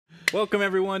Welcome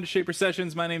everyone to Shaper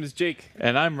Sessions. My name is Jake.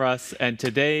 And I'm Russ, and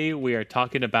today we are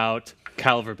talking about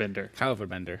Keilverbinder.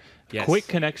 Keilverbinder. Yes. Quick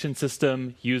connection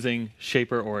system using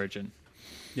Shaper Origin.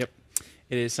 Yep.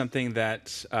 It is something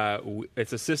that,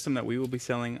 it's a system that we will be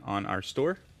selling on our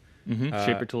store.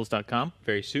 Shapertools.com.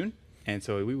 Very soon. And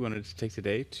so we wanted to take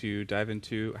today to dive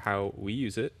into how we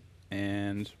use it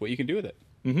and what you can do with it.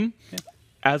 Yeah.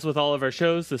 As with all of our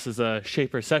shows, this is a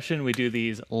Shaper session. We do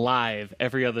these live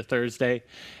every other Thursday.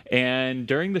 And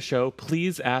during the show,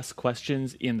 please ask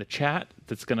questions in the chat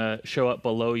that's going to show up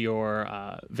below your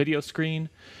video screen.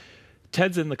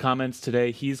 Ted's in the comments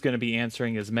today. He's going to be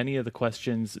answering as many of the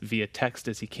questions via text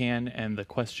as he can, and the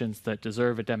questions that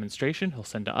deserve a demonstration, he'll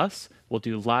send to us. We'll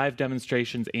do live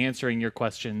demonstrations answering your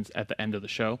questions at the end of the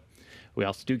show. We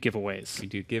also do giveaways. We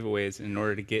do giveaways. In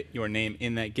order to get your name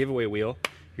in that giveaway wheel,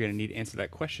 you're going to need to answer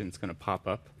that question. It's going to pop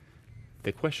up.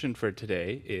 The question for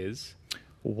today is,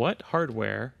 what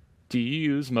hardware do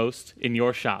you use most in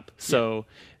your shop? So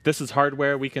this is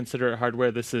hardware. We consider it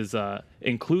hardware. This is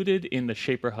included in the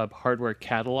Shaper Hub hardware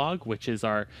catalog, which is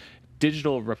our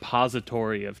digital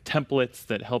repository of templates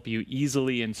that help you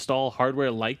easily install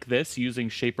hardware like this using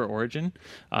Shaper Origin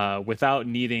without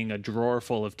needing a drawer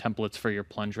full of templates for your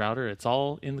plunge router. It's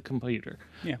all in the computer,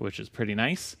 which is pretty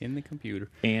nice. In the computer.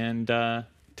 And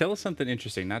tell us something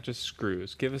interesting, not just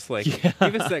screws. Give us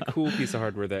give us that cool piece of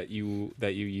hardware that you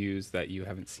use that you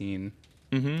haven't seen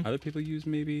other people use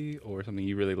maybe, or something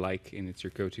you really like and it's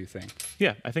your go-to thing.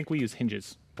 Yeah, I think we use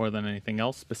hinges more than anything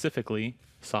else, specifically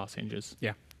sauce hinges.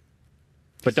 Yeah.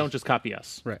 But don't just copy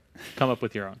us. Right. Come up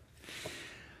with your own.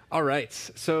 All right.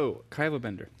 So,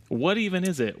 Keilverbinder. What even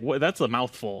is it? That's a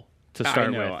mouthful to start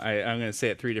I know. with. I'm going to say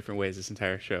it 3 different ways this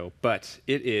entire show, but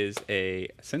it is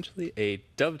essentially a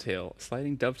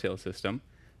sliding dovetail system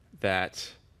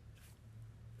that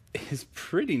is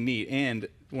pretty neat and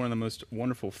one of the most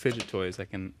wonderful fidget toys I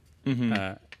can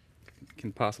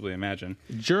possibly imagine.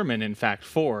 German, in fact,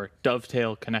 for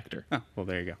dovetail connector. Oh, well,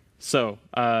 there you go. So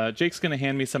Jake's going to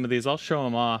hand me some of these. I'll show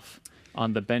them off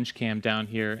on the bench cam down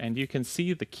here, and you can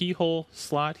see the keyhole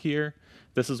slot here.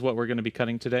 This is what we're going to be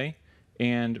cutting today.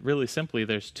 And really simply,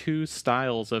 there's 2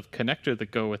 styles of connector that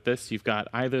go with this. You've got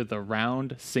either the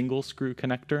round single screw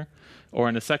connector, or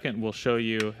in a second we'll show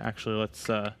you, actually let's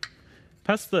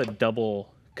pass the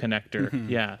double connector.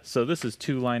 Yeah, so this is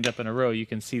 2 lined up in a row. You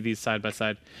can see these side by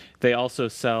side. They also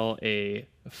sell a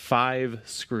 5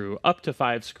 screw, up to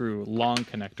 5 screw long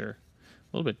connector.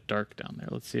 A little bit dark down there.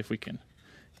 Let's see if we can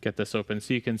get this open.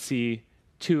 So you can see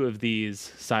 2 of these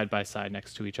side by side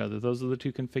next to each other. Those are the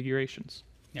 2 configurations.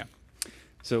 Yeah.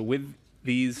 So with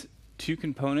these 2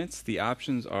 components, the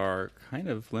options are kind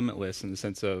of limitless in the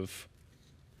sense of,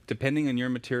 depending on your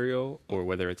material, or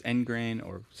whether it's end grain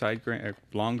or side grain or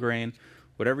long grain,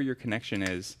 whatever your connection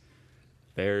is,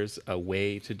 there's a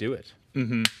way to do it.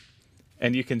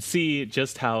 And you can see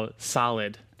just how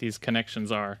solid these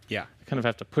connections are. Yeah. I kind of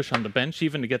have to push on the bench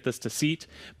even to get this to seat.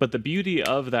 But the beauty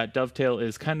of that dovetail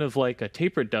is kind of like a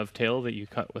tapered dovetail that you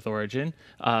cut with Origin.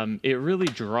 It really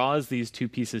draws these 2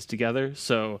 pieces together.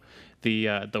 So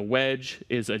the wedge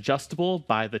is adjustable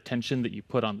by the tension that you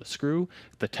put on the screw.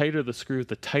 The tighter the screw,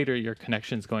 the tighter your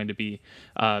connection is going to be.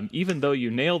 Even though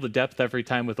you nail the depth every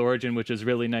time with Origin, which is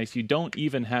really nice, you don't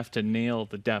even have to nail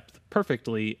the depth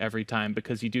perfectly every time,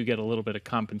 because you do get a little bit of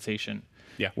compensation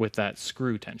with that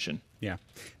screw tension. Yeah.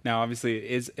 Now, obviously, it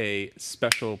is a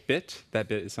special bit. That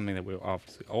bit is something that we'll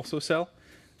obviously also sell,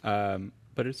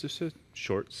 but it's just a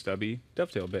short, stubby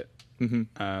dovetail bit.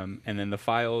 And then the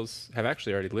files have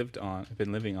actually already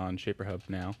been living on Shaper Hub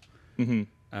now, and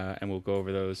we'll go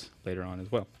over those later on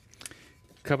as well.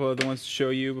 A couple of the ones to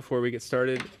show you before we get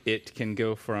started. It can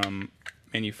go from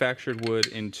manufactured wood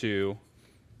into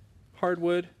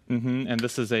hardwood. And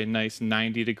this is a nice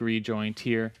 90-degree joint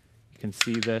here. You can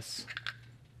see this.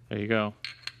 There you go.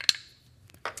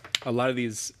 A lot of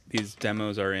these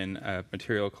demos are in a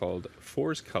material called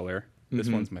Force Color. This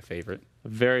one's my favorite.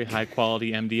 Very high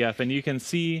quality MDF, and you can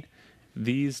see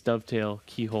these dovetail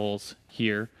keyholes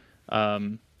here,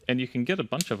 and you can get a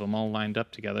bunch of them all lined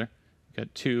up together. You've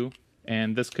got 2,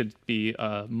 and this could be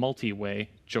a multi-way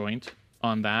joint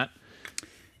on that.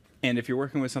 And if you're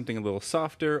working with something a little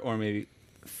softer or maybe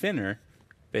thinner,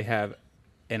 they have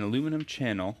an aluminum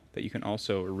channel that you can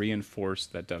also reinforce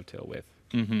that dovetail with,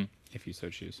 if you so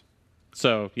choose.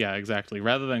 So, yeah, exactly.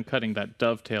 Rather than cutting that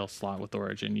dovetail slot with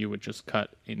Origin, you would just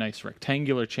cut a nice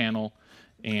rectangular channel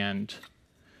and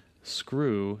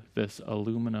screw this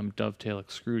aluminum dovetail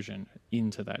extrusion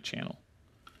into that channel.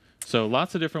 So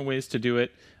lots of different ways to do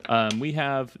it. We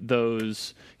have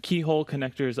those keyhole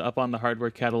connectors up on the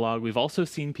hardware catalog. We've also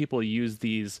seen people use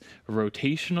these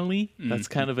rotationally. That's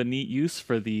kind of a neat use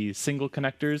for the single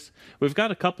connectors. We've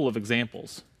got a couple of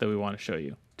examples that we want to show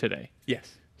you today.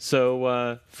 Yes.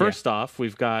 So first off,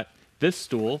 we've got this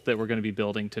stool that we're going to be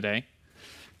building today.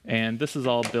 And this is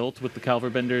all built with the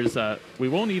Keilverbinders. We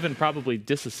won't even probably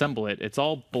disassemble it. It's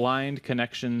all blind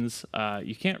connections.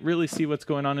 You can't really see what's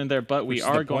going on in there, but we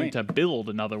are going to build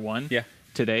another one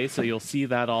today, so you'll see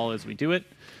that all as we do it.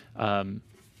 And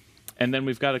then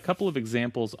we've got a couple of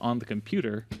examples on the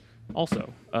computer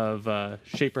also of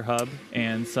Shaper Hub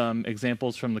and some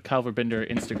examples from the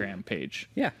Keilverbinder Instagram page.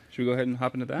 Yeah. Should we go ahead and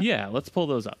hop into that? Yeah, let's pull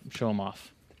those up and show them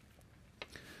off.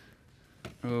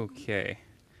 Okay.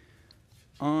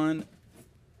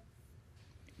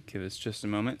 Give us just a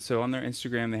moment. So on their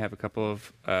Instagram, they have a couple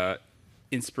of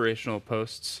inspirational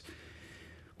posts.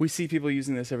 We see people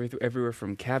using this everywhere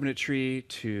from cabinetry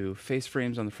to face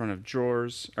frames on the front of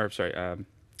drawers,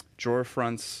 drawer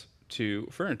fronts to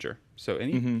furniture. So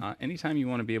anytime you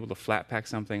want to be able to flat pack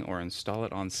something or install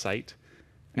it on site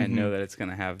and know that it's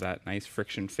going to have that nice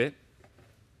friction fit,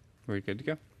 we're good to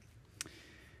go.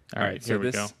 All right, here we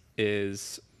go. This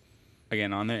is,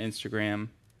 again, on their Instagram,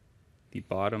 the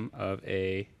bottom of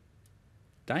a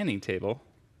dining table.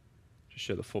 Just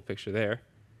show the full picture there.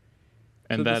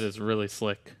 And so that is really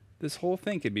slick. This whole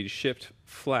thing could be shipped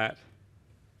flat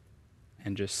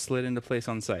and just slid into place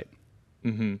on site.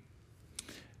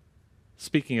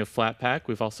 Speaking of flat pack,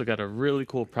 we've also got a really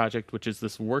cool project, which is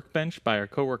this workbench by our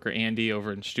coworker Andy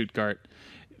over in Stuttgart.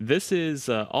 This is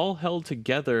all held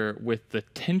together with the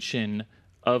tension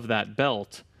of that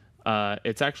belt.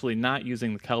 It's actually not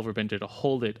using the Keilverbinder to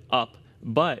hold it up,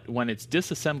 but when it's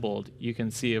disassembled, you can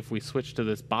see if we switch to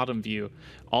this bottom view,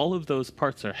 all of those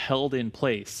parts are held in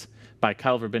place by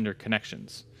Keilverbinder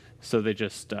connections. So they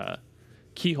just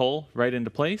keyhole right into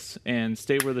place and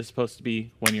stay where they're supposed to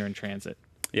be when you're in transit.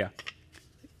 Yeah.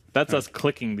 That's us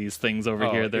clicking these things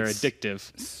over here. They're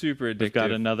addictive. Super addictive. We've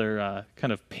got another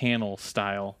kind of panel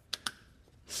style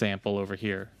sample over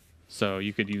here. So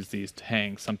you could use these to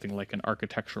hang something like an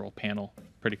architectural panel.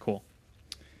 Pretty cool.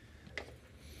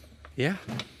 Yeah.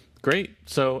 Great.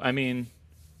 So, I mean,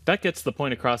 that gets the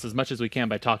point across as much as we can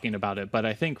by talking about it. But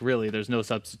I think really there's no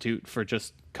substitute for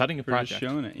just cutting a project. For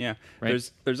just showing it, yeah. Right?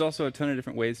 There's also a ton of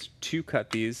different ways to cut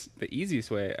these. The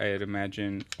easiest way, I'd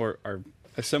imagine, or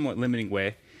a somewhat limiting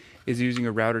way, is using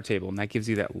a router table. And that gives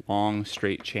you that long,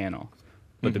 straight channel.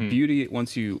 But the beauty,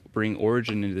 once you bring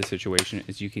Origin into the situation,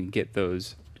 is you can get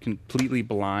those completely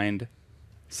blind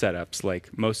setups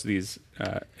like most of these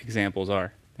examples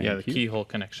are. Yeah, the keyhole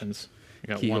connections. You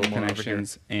got keyhole one more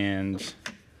connections and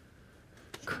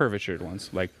curvatured ones,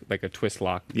 like a twist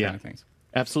lock kind of things.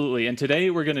 Absolutely. And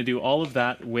today we're going to do all of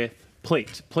that with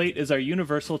Plate. Plate is our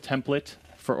universal template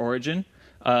for Origin.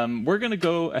 We're going to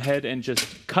go ahead and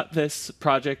just cut this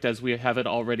project as we have it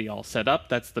already all set up.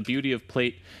 That's the beauty of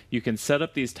Plate. You can set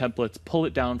up these templates, pull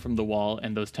it down from the wall,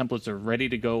 and those templates are ready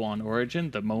to go on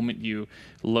Origin the moment you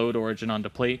load Origin onto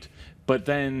Plate. But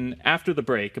then after the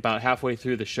break, about halfway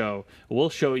through the show, we'll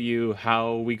show you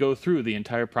how we go through the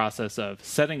entire process of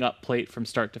setting up Plate from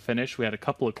start to finish. We had a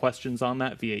couple of questions on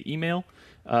that via email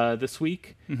this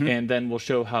week, and then we'll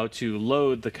show how to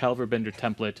load the Keilverbinder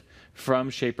template from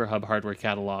Shaper Hub hardware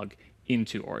catalog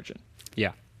into Origin.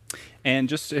 Yeah. And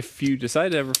just if you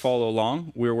decide to ever follow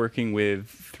along, we're working with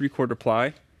 3/4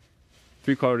 ply,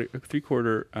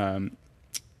 3/4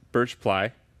 birch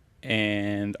ply,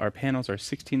 and our panels are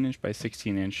 16-inch by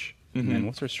 16-inch. And then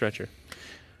what's our stretcher?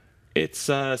 It's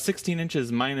 16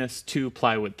 inches minus 2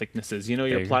 plywood thicknesses. You know,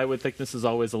 your plywood thickness is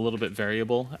always a little bit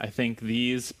variable. I think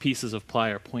these pieces of ply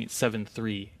are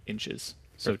 0.73 inches,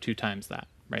 so 2 times that,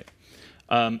 right?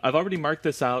 I've already marked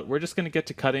this out. We're just going to get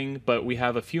to cutting, but we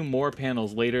have a few more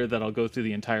panels later that I'll go through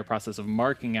the entire process of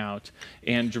marking out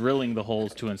and drilling the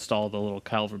holes to install the little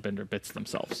Keilverbinder bits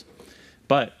themselves.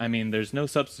 But, I mean, there's no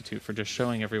substitute for just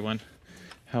showing everyone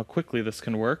how quickly this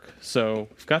can work. So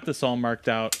we've got this all marked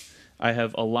out. I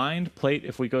have aligned Plate.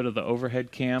 If we go to the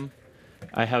overhead cam,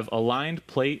 I have aligned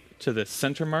Plate to the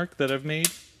center mark that I've made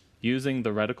using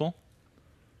the reticle.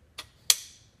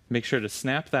 Make sure to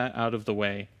snap that out of the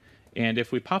way. And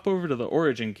if we pop over to the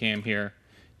Origin cam here,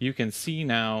 you can see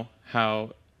now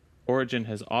how Origin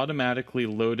has automatically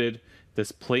loaded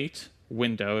this Plate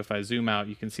window. If I zoom out,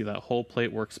 you can see that whole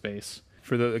Plate workspace.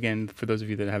 For those of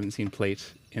you that haven't seen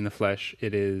Plate in the flesh,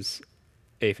 it is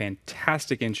a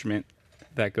fantastic instrument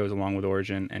that goes along with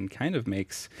Origin and kind of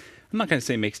makes, I'm not going to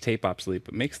say makes tape obsolete,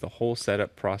 but makes the whole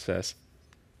setup process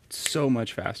so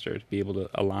much faster to be able to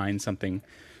align something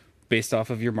based off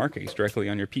of your markings directly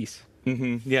on your piece.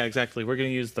 Yeah, exactly. We're going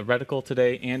to use the reticle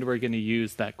today, and we're going to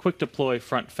use that quick deploy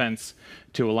front fence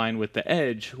to align with the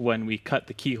edge when we cut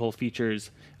the keyhole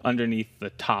features underneath the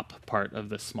top part of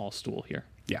this small stool here.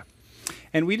 Yeah.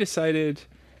 And we decided,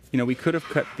 we could have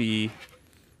cut the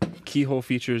keyhole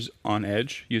features on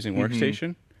edge using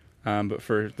workstation. But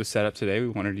for the setup today, we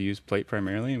wanted to use plate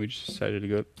primarily, and we just decided to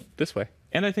go this way.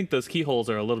 And I think those keyholes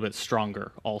are a little bit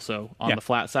stronger also on the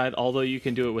flat side, although you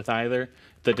can do it with either.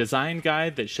 The design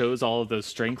guide that shows all of those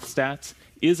strength stats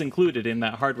is included in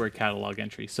that hardware catalog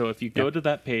entry. So if you go to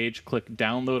that page, click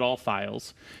download all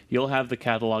files, you'll have the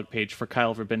catalog page for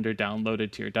Keilverbinder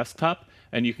downloaded to your desktop,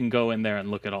 and you can go in there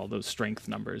and look at all those strength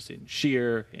numbers in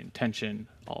shear, in tension,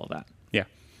 all of that. Yeah.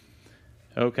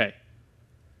 Okay.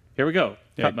 Here we go.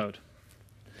 Cut mode.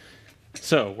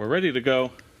 So we're ready to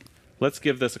go. Let's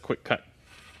give this a quick cut.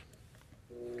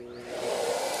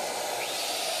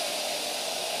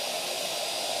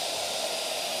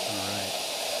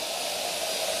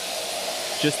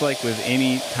 Just like with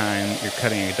any time you're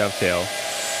cutting a dovetail,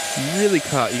 you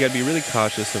got to be really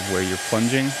cautious of where you're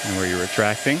plunging and where you're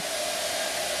retracting,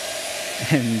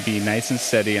 and be nice and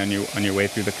steady on your way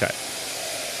through the cut.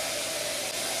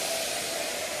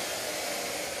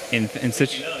 In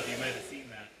such, you might have seen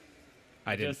that.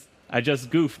 I did. I just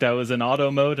goofed. I was in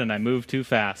auto mode and I moved too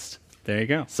fast. There you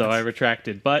go. So I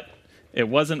retracted, but it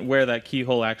wasn't where that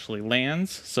keyhole actually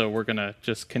lands. So we're gonna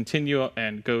just continue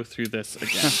and go through this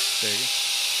again. There you go.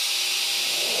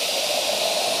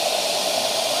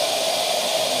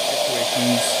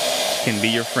 Can be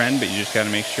your friend, but you just got to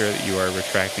make sure that you are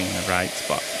retracting in the right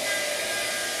spot.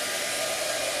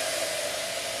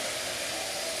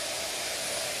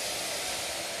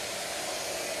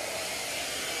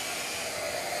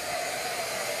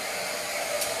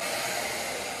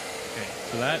 Okay,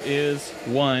 so that is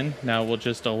one. Now we'll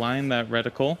just align that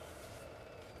reticle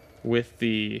with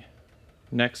the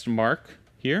next mark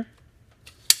here.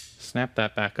 Snap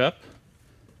that back up.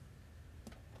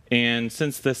 And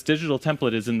since this digital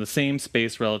template is in the same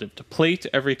space relative to plate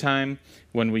every time,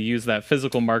 when we use that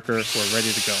physical marker, we're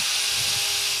ready to go.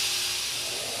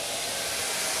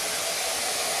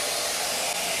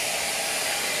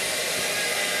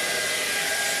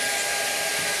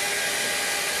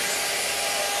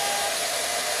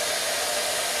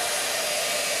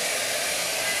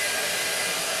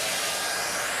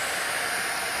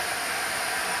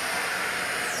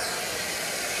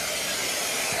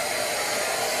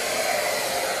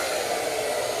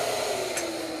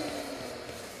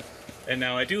 And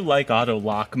now I do like auto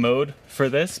lock mode for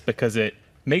this because it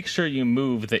makes sure you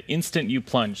move the instant you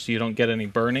plunge so you don't get any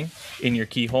burning in your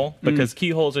keyhole, because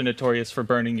keyholes are notorious for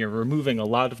burning. You're removing a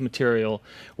lot of material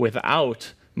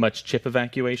without much chip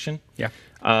evacuation. Yeah.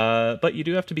 But you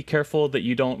do have to be careful that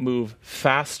you don't move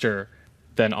faster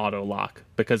than auto lock,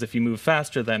 because if you move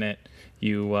faster than it,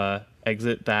 you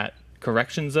exit that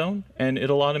correction zone and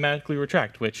it'll automatically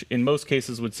retract, which in most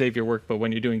cases would save your work, but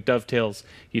when you're doing dovetails,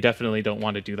 you definitely don't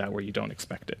want to do that where you don't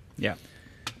expect it. Yeah.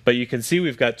 But you can see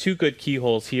we've got two good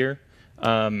keyholes here.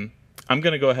 I'm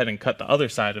going to go ahead and cut the other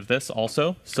side of this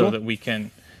also so that we can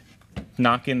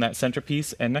knock in that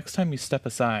centerpiece. And next time you step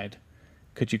aside,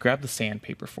 could you grab the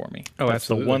sandpaper for me? Oh, That's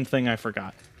absolutely. the one thing I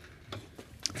forgot.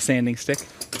 Sanding stick?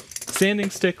 Sanding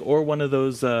stick, or one of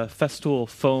those Festool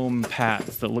foam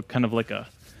pads that look kind of like a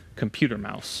computer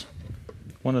mouse.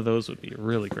 One of those would be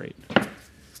really great.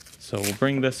 So we'll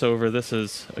bring this over. This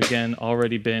has, again,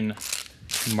 already been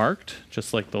marked,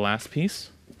 just like the last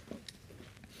piece.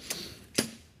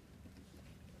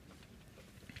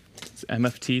 These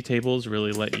MFT tables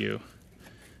really let you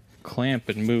clamp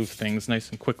and move things nice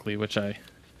and quickly, which I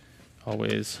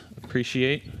always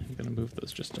appreciate. I'm going to move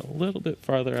those just a little bit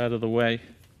farther out of the way.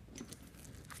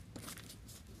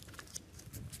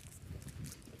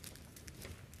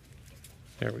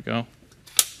 There we go.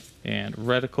 And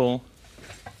reticle.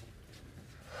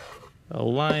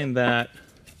 Align that.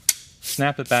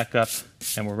 Snap it back up,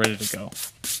 and we're ready to go.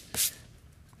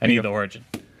 I need the origin.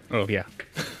 Oh, yeah.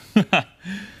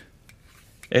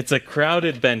 It's a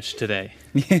crowded bench today.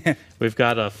 Yeah. We've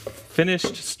got a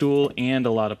finished stool and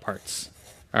a lot of parts.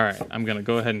 All right, I'm going to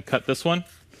go ahead and cut this one.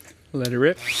 Let it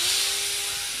rip.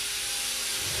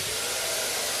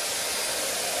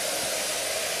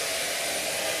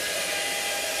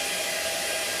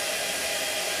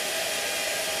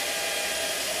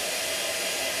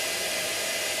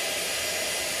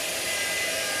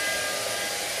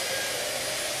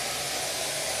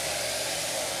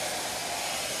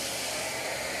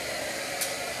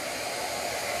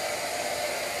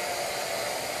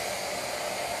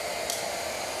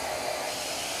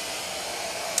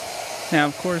 Now,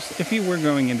 of course, if you were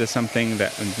going into something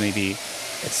that was maybe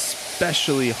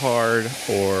especially hard,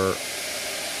 or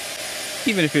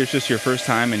even if it's just your first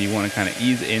time and you want to kind of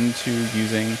ease into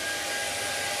using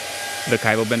the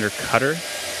Keilverbinder cutter,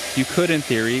 you could, in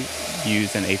theory,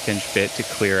 use an 1/8" bit to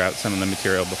clear out some of the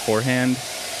material beforehand.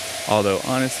 Although,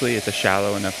 honestly, it's a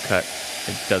shallow enough cut,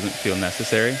 it doesn't feel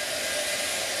necessary.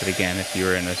 But again, if you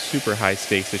were in a super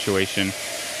high-stakes situation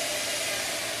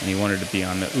and you wanted to be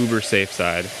on the uber safe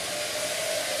side,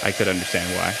 I could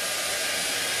understand why.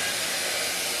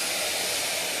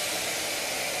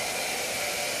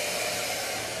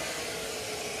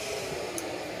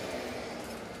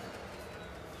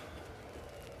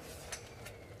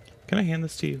 Can I hand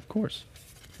this to you? Of course.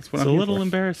 That's what It's I'm a here little for.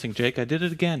 embarrassing, Jake. I did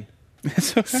it again.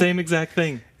 It's okay. Same exact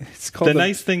thing. It's called The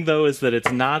nice thing, though, is that it's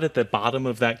not at the bottom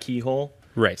of that keyhole.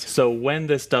 Right. So when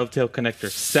this dovetail connector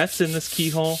sets in this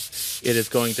keyhole, it is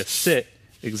going to sit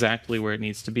exactly where it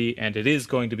needs to be, and it is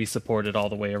going to be supported all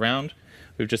the way around.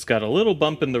 We've just got a little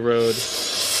bump in the road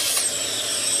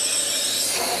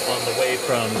on the way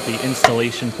from the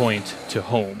installation point to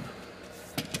home.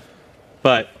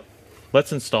 But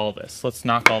let's install this. Let's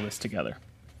knock all this together.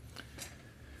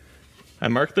 I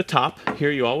marked the top.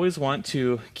 Here you always want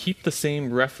to keep the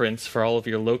same reference for all of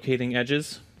your locating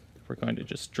edges. We're going to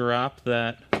just drop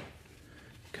that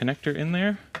connector in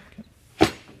there.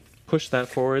 Push that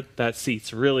forward. That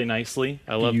seats really nicely.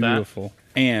 I love that. Beautiful.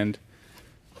 And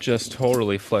just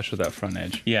totally flush with that front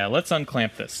edge. Yeah, let's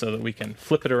unclamp this so that we can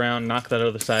flip it around, knock that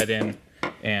other side in,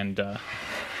 and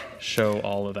show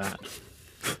all of that.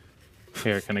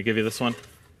 Here, can I give you this one?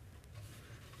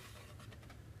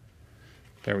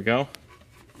 There we go.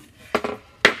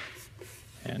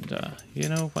 And, you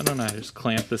know, why don't I just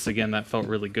clamp this again? That felt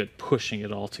really good, pushing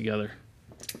it all together.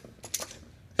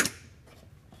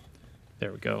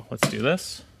 There we go. Let's do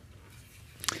this.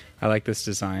 I like this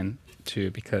design,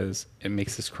 too, because it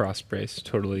makes this cross brace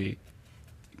totally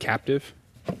captive.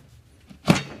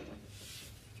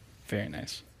 Very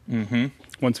nice. Mm-hmm.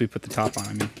 Once we put the top on,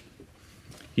 I mean.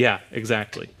 Yeah,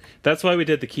 exactly. That's why we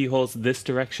did the keyholes this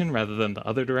direction rather than the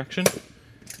other direction.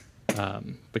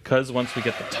 Because once we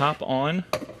get the top on,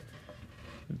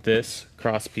 this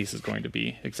cross piece is going to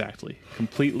be exactly,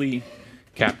 completely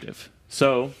captive.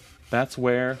 So that's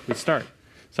where we start.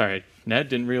 Sorry, Ned,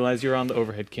 didn't realize you were on the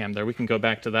overhead cam there. We can go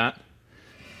back to that.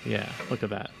 Yeah, look at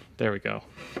that. There we go.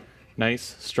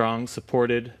 Nice, strong,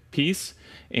 supported piece.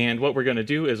 And what we're going to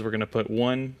do is we're going to put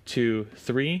 1, 2,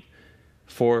 3,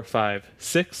 4, 5,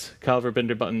 6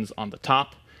 Keilverbinder buttons on the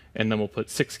top, and then we'll put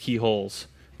 6 keyholes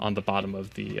on the bottom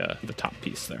of the top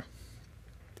piece there.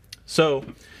 So,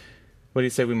 what do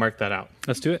you say we mark that out?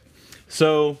 Let's do it.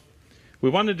 So, we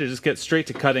wanted to just get straight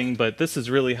to cutting, but this is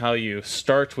really how you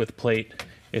start with plate.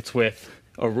 It's with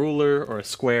a ruler or a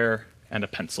square and a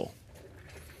pencil.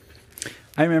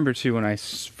 I remember, too, when I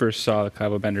first saw the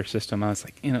Keilverbinder system, I was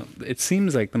like, you know, it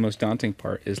seems like the most daunting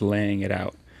part is laying it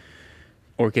out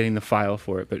or getting the file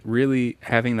for it, but really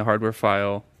having the hardware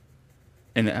file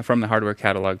and from the hardware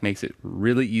catalog makes it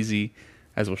really easy.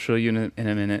 As we'll show you in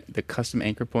a minute, the custom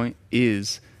anchor point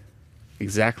is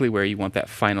exactly where you want that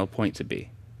final point to be.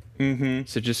 Mm-hmm.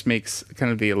 So it just makes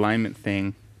kind of the alignment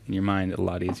thing in your mind a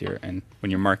lot easier, and when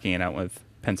you're marking it out with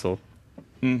pencil.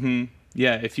 Mm-hmm.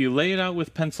 Yeah, if you lay it out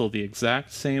with pencil the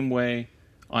exact same way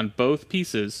on both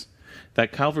pieces,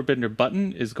 that Keilverbinder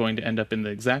button is going to end up in the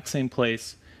exact same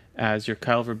place as your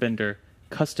Keilverbinder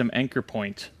custom anchor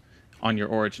point on your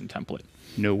origin template.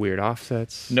 No weird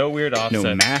offsets. No weird offsets.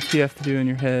 No math you have to do in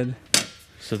your head.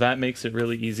 So that makes it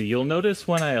really easy. You'll notice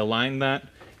when I align that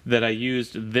I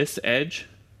used this edge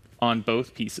on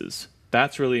both pieces.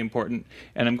 That's really important.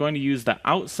 And I'm going to use the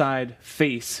outside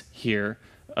face here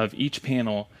of each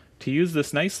panel to use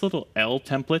this nice little L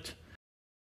template.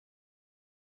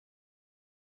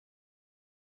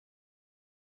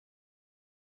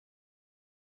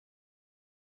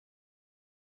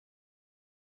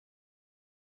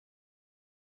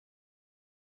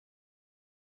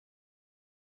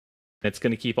 It's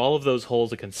going to keep all of those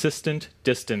holes a consistent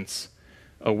distance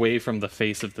away from the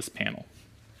face of this panel.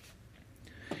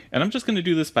 And I'm just going to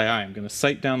do this by eye. I'm going to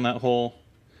sight down that hole,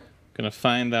 going to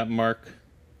find that mark,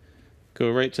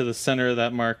 go right to the center of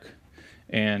that mark,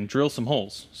 and drill some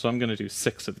holes. So I'm going to do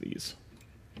 6 of these.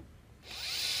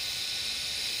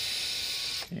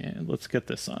 And let's get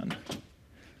this on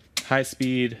high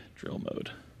speed drill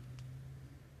mode.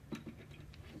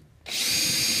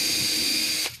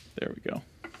 There we go.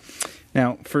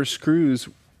 Now, for screws,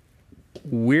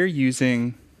 we're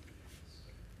using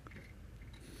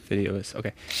video is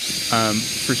okay.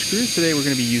 For screws today, we're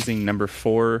going to be using number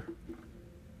 4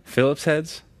 Phillips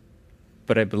heads,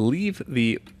 but I believe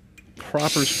the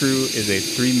proper screw is a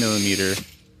 3mm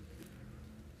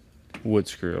wood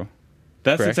screw.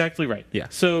 That's Correct? exactly right. Yeah.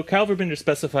 So Keilverbinder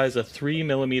specifies a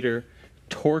 3mm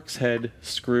Torx head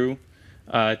screw.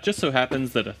 It just so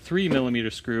happens that a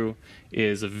 3mm screw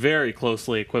is very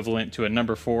closely equivalent to a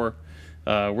number 4.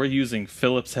 We're using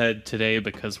Phillips head today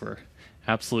because we're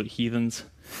absolute heathens.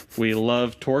 We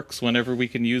love Torx whenever we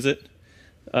can use it.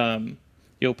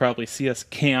 You'll probably see us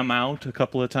cam out a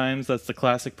couple of times. That's the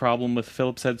classic problem with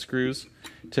Phillips head screws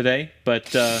today.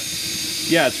 But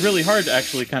yeah, it's really hard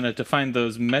actually kind of to find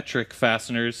those metric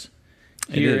fasteners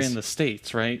here in the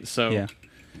States, right? So Yeah.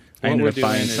 I ended up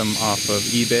buying some off of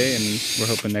eBay, and we're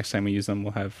hoping next time we use them,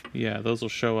 we'll have... Yeah, those will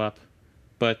show up.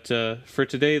 But for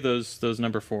today, those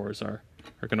number 4s are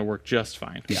going to work just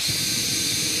fine. Yeah.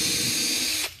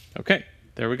 Okay,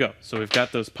 there we go. So we've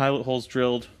got those pilot holes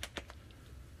drilled.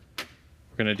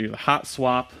 We're going to do the hot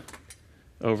swap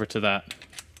over to that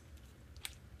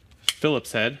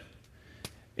Phillips head.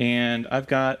 And I've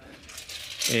got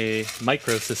a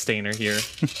micro sustainer here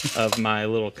of my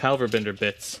little Keilverbinder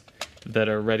bits that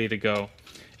are ready to go.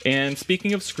 And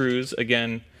speaking of screws,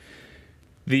 again,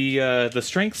 the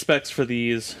strength specs for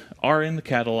these are in the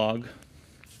catalog,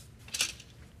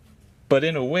 but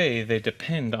in a way they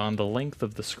depend on the length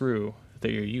of the screw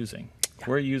that you're using.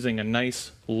 We're using a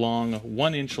nice long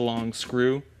 1-inch long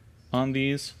screw on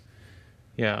these.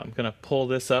 Yeah, I'm gonna pull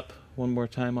this up one more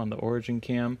time on the origin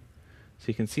cam so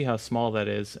you can see how small that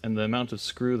is and the amount of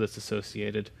screw that's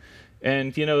associated.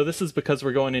 And, you know, this is because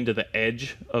we're going into the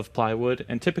edge of plywood,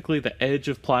 and typically the edge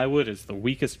of plywood is the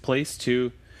weakest place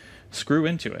to screw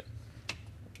into it.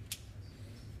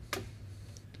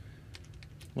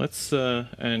 Let's,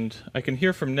 and I can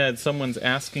hear from Ned, someone's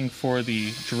asking for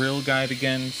the drill guide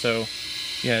again, so,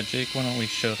 yeah, Jake, why don't we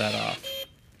show that off?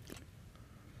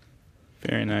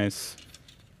 Very nice.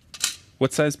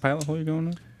 What size pilot hole are you going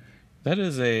with? That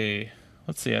is a,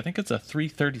 let's see, I think it's a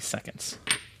 3/32.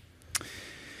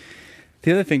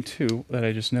 The other thing, too, that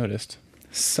I just noticed,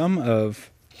 some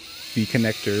of the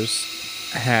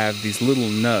connectors have these little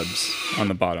nubs on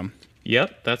the bottom.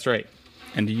 Yep, that's right.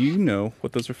 And do you know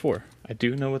what those are for? I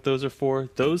do know what those are for.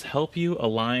 Those help you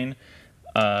align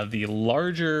the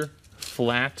larger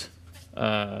flat,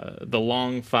 the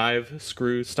long 5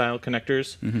 screw style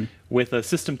connectors with a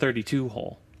System 32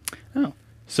 hole. Oh.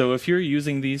 So if you're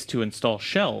using these to install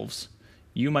shelves,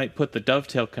 you might put the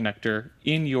dovetail connector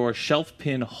in your shelf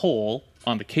pin hole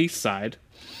on the case side,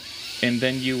 and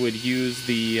then you would use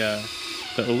the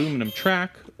aluminum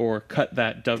track or cut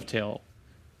that dovetail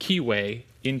keyway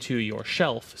into your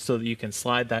shelf so that you can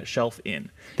slide that shelf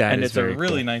in. And it's a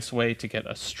really nice way to get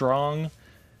a strong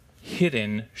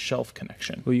hidden shelf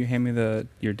connection. Will you hand me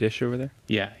your dish over there?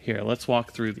 Yeah, here, let's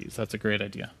walk through these. That's a great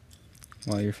idea.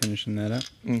 While you're finishing that up.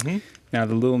 Mm-hmm. Now,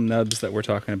 the little nubs that we're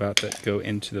talking about that go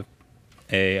into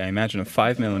I imagine a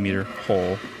 5mm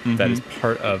hole that is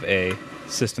part of a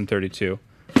System 32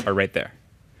 are right there.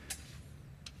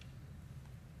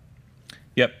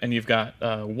 Yep, and you've got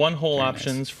one hole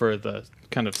options for the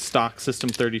kind of stock System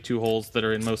 32 holes that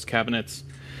are in most cabinets.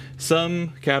 Some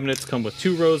cabinets come with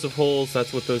 2 rows of holes.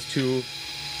 That's what those two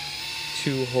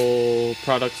hole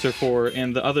products are for.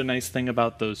 And the other nice thing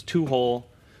about those 2-hole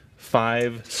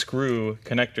 5 screw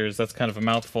connectors, that's kind of a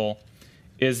mouthful,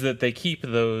 is that they keep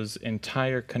those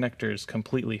entire connectors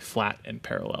completely flat and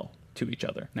parallel to each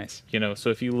other. Nice. You know,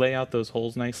 so if you lay out those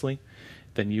holes nicely,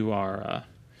 then you are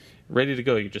ready to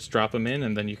go. You just drop them in,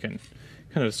 and then you can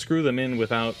kind of screw them in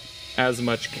without as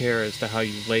much care as to how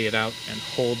you lay it out and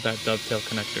hold that dovetail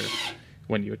connector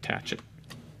when you attach it.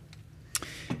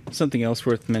 Something else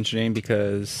worth mentioning,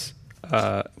 because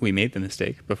we made the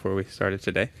mistake before we started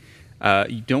today.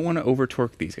 You don't want to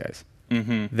over-torque these guys.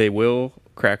 Mm-hmm. They will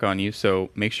crack on you, so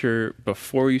make sure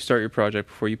before you start your project,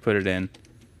 before you put it in,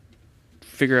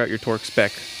 figure out your torque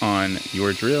spec on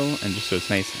your drill, and just so it's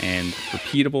nice and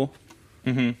repeatable.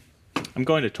 Mm-hmm. I'm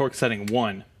going to torque setting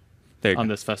 1 on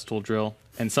this Festool drill,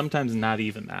 and sometimes not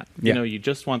even that. Yeah. You know, you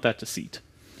just want that to seat.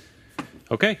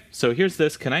 Okay, so here's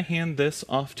this. Can I hand this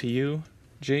off to you,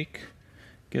 Jake?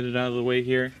 Get it out of the way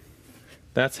here.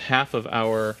 That's half of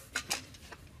our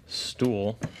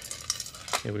stool.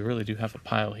 Yeah, we really do have a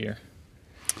pile here.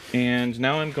 And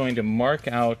now I'm going to mark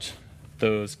out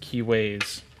those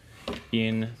keyways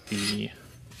in the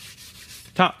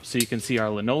top so you can see our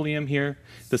linoleum here.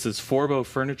 This is Forbo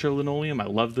furniture linoleum. I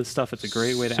love this stuff. It's a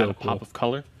great way to add a pop of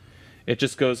color. It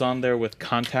just goes on there with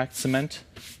contact cement.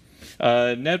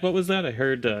 Ned, what was that? I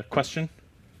heard a question.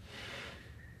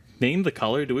 Name the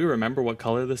color. Do we remember what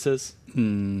color this is?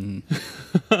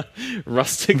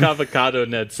 Rustic avocado,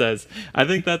 Ned says. I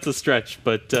think that's a stretch,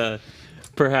 but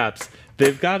perhaps.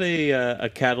 They've got a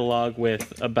catalog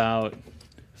with about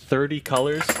 30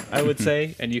 colors, I would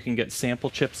say, and you can get sample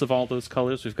chips of all those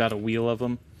colors. We've got a wheel of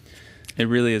them. It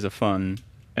really is a fun,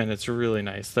 and it's really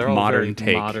nice. They're all modern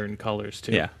very take. modern colors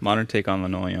too. Yeah, modern take on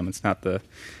linoleum. It's not the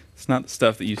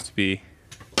stuff that used to be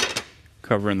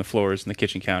covering the floors and the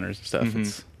kitchen counters and stuff.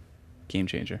 It's a game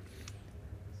changer.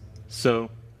 So,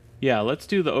 yeah, let's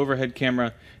do the overhead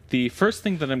camera. The first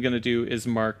thing that I'm going to do is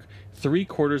mark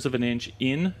 3/4 of an inch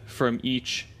in from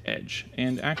each edge.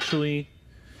 And actually,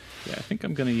 yeah, I think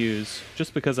I'm going to use,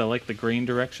 just because I like the grain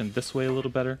direction this way a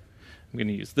little better, I'm going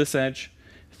to use this edge.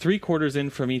 3/4 in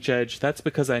from each edge. That's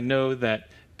because I know that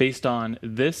based on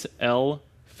this L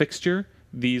fixture,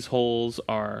 these holes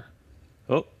are,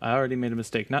 oh, I already made a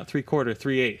mistake. Not 3/4,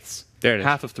 3/8. There it is.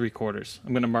 Half of 3/4.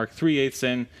 I'm going to mark 3/8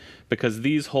 in because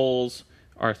these holes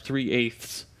are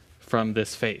 3/8 from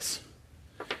this face.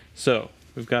 So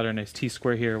we've got our nice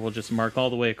T-square here. We'll just mark all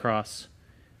the way across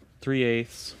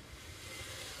 3/8.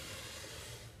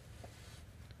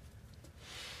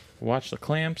 Watch the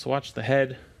clamps, watch the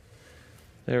head.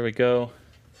 There we go.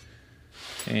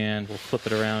 And we'll flip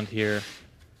it around here.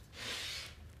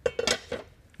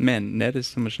 Man, Ned is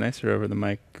so much nicer over the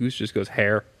mic. Goose just goes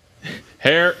hair.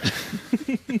 Hair.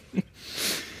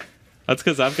 That's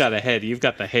because I've got a head. You've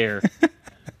got the hair.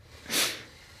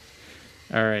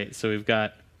 All right, so we've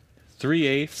got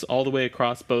 3/8 all the way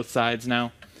across both sides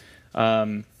now.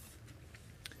 And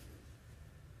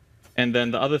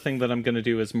then the other thing that I'm going to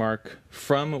do is mark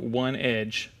from one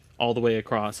edge all the way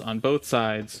across on both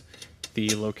sides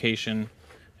the location,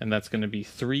 and that's going to be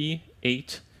 3,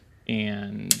 8,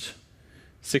 and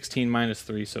 16 minus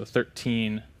 3, so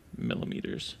 13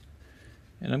 millimeters.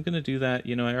 And I'm going to do that,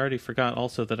 I already forgot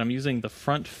also that I'm using the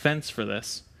front fence for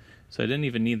this, so I didn't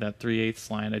even need that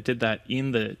 3/8 line. I did that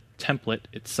in the template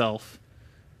itself,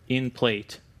 in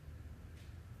plate.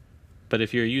 But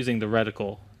if you're using the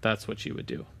reticle, that's what you would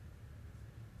do.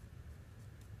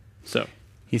 So.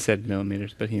 He said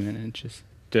millimeters, but he meant inches.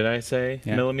 Did I say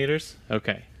millimeters?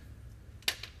 Okay.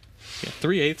 Yeah,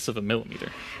 3/8 of a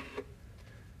millimeter.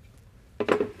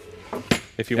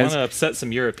 If you want to upset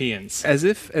some Europeans. As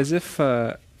if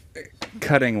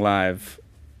cutting live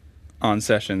on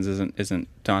sessions isn't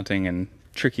daunting and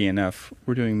tricky enough,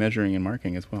 we're doing measuring and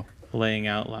marking as well. Laying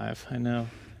out live. I know.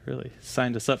 Really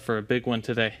signed us up for a big one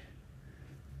today.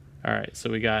 All right, so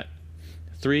we got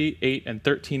 3, 8, and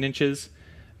 13 inches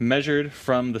measured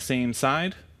from the same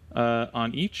side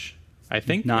on each, I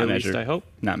think. Not at measured. Least I hope.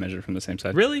 Not measured from the same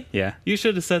side. Really? Yeah. You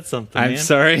should have said something, I'm man.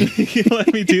 sorry. You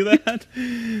let me do that?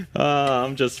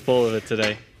 I'm just full of it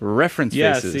today. Reference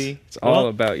faces. See? It's all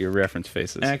about your reference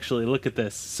faces. Actually, look at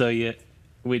this. So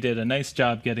we did a nice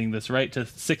job getting this right to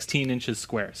 16 inches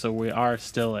square. So we are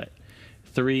still at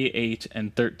 3, 8,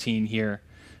 and 13 here.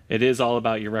 It is all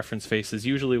about your reference faces.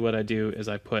 Usually what I do is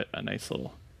I put a nice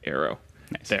little arrow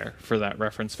there for that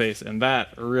reference face, and that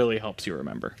really helps you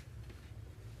remember.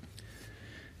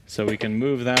 So we can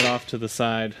move that off to the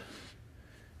side.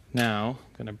 Now,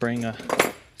 I'm going to bring a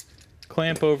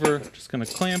clamp over. Just going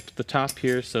to clamp the top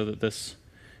here so that this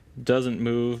doesn't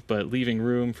move, but leaving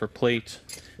room for plate.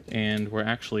 And we're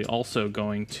actually also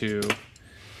going to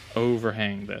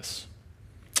overhang this.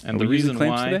 And the reason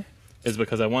why today? is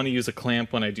because I want to use a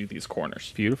clamp when I do these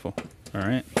corners. Beautiful. All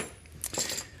right.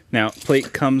 Now,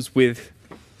 plate comes with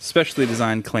specially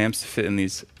designed clamps to fit in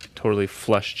these totally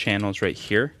flush channels right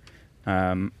here.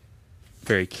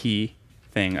 Very key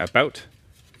thing about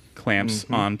clamps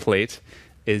on plate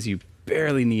is you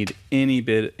barely need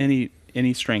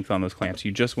any strength on those clamps.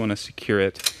 You just want to secure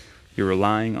it. You're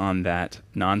relying on that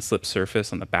non-slip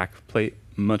surface on the back plate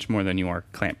much more than you are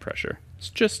clamp pressure. It's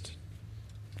just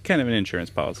kind of an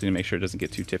insurance policy to make sure it doesn't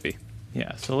get too tippy.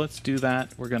 Yeah, so let's do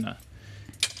that. We're going to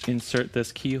insert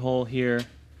this keyhole here,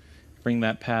 bring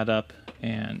that pad up,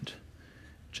 and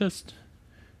just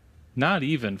not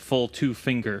even full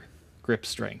 2-finger grip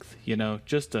strength,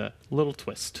 just a little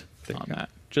twist on that,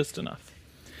 just enough.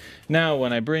 Now,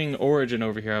 when I bring Origin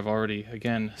over here, I've already,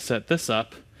 again, set this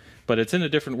up, but it's in a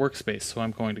different workspace, so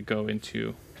I'm going to go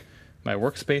into my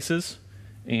workspaces,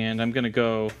 and I'm going to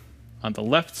go on the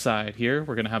left side here.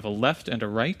 We're going to have a left and a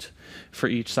right for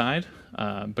each side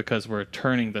because we're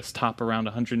turning this top around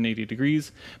 180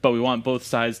 degrees, but we want both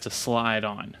sides to slide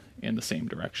on in the same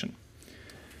direction.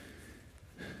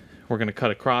 We're going to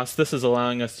cut across. This is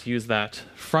allowing us to use that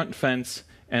front fence,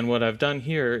 and what I've done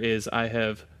here is I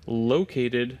have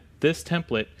located this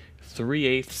template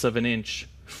 3/8 of an inch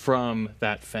from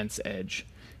that fence edge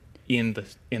in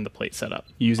the plate setup.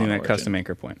 Using that custom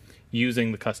anchor point.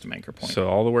 Using the custom anchor point. So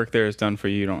all the work there is done for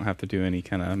you. You don't have to do any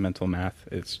kind of mental math.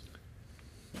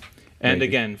 And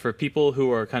again, for people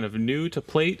who are kind of new to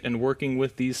plate and working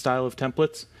with these style of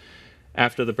templates,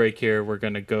 After the break here, we're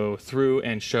going to go through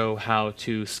and show how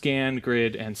to scan,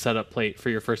 grid, and set up plate for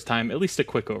your first time, at least a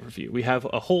quick overview. We have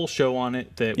a whole show on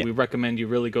it that we recommend you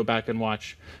really go back and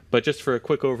watch, but just for a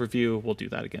quick overview, we'll do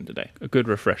that again today. A good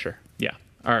refresher. Yeah.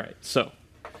 All right, so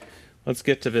let's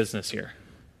get to business here.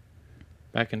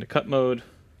 Back into cut mode.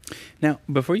 Now,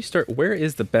 before you start, where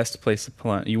is the best place to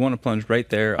plunge? You want to plunge right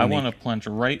there? I want to plunge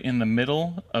right in the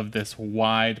middle of this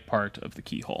wide part of the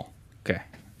keyhole. Okay.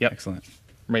 Yep. Excellent.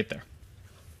 Right there.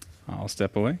 I'll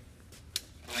step away.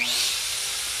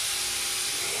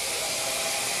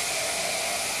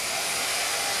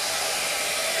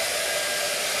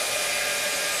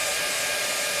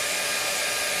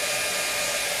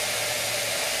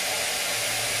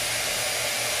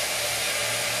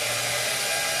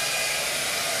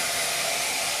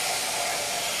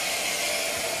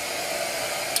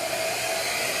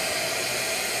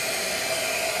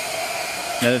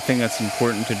 Another thing that's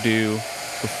important to do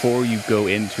before you go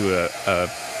into a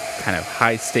kind of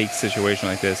high stakes situation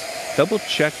like this, double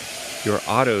check your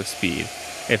auto speed.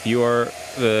 If you are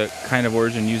the kind of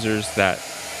origin users that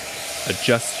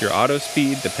adjust your auto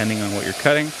speed depending on what you're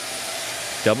cutting,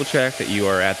 double check that you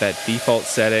are at that default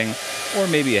setting or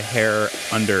maybe a hair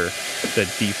under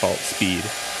the default speed,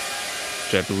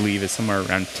 which I believe is somewhere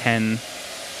around 10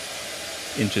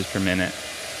 inches per minute.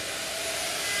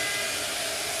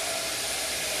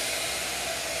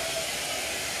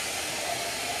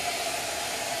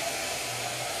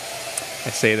 I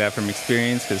say that from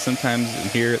experience because sometimes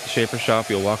here at the shaper shop,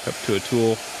 you'll walk up to a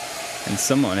tool and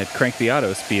someone had cranked the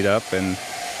auto speed up, and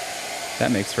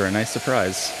that makes for a nice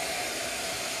surprise.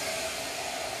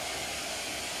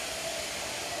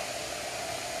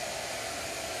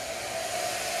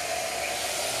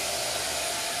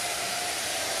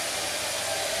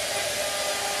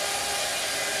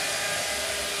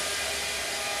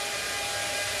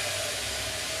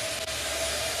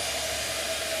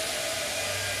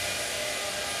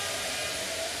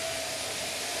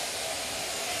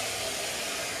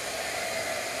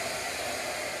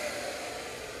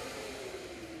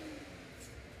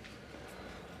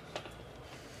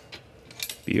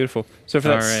 Beautiful. So for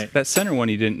that center one,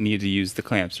 you didn't need to use the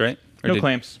clamps, right? No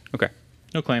clamps. Okay.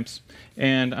 No clamps.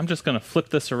 And I'm just going to flip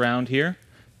this around here,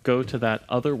 go to that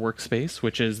other workspace,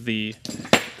 which is the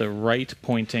right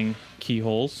pointing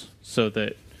keyholes, so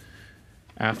that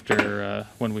after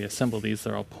when we assemble these,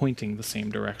 they're all pointing the same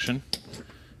direction.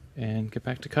 And get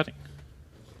back to cutting.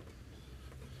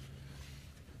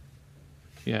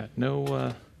 Yeah,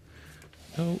 no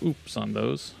oops on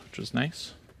those, which was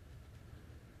nice.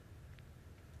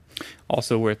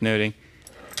 Also worth noting,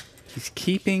 he's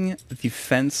keeping the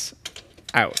fence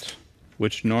out,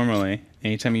 which normally,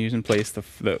 anytime you're using plate,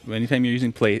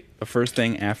 the first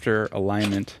thing after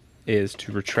alignment is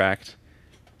to retract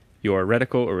your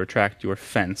reticle or retract your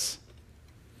fence.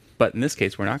 But in this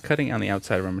case, we're not cutting on the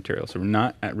outside of our material, so we're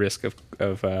not at risk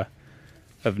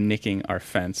of nicking our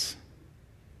fence.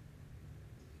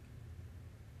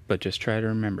 But just try to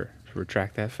remember to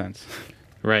retract that fence.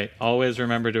 Right. Always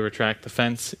remember to retract the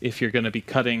fence if you're going to be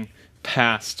cutting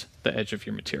past the edge of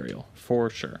your material,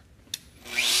 for sure.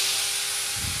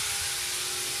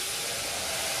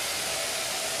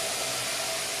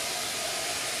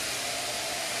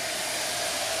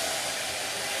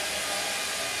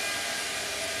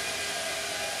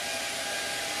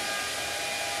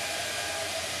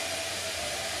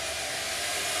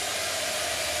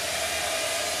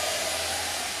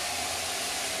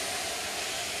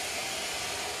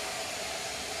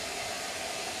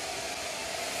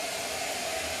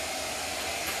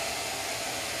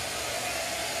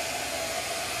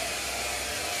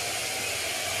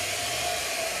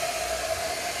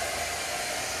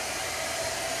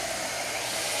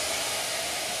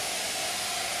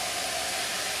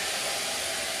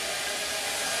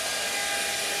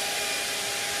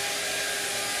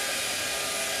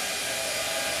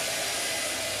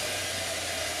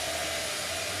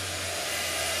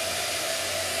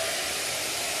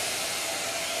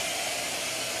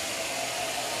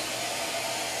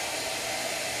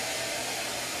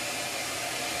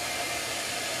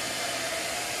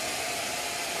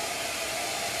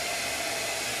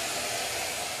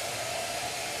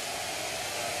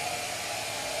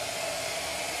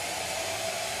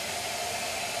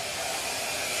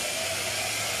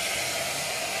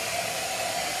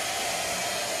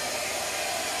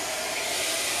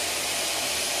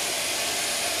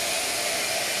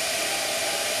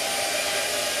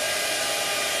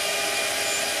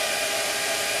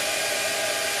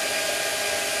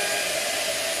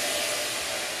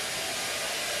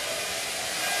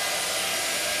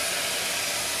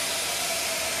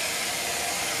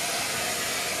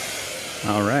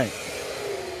 All right.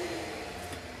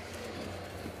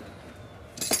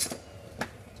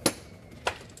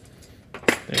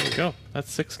 There you go.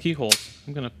 That's 6 keyholes.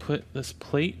 I'm going to put this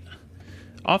plate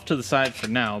off to the side for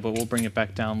now, but we'll bring it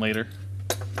back down later.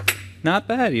 Not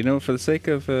bad, you know, for the sake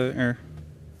of,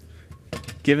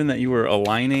 given that you were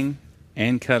aligning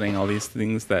and cutting all these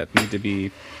things that need to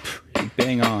be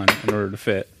bang on in order to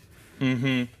fit.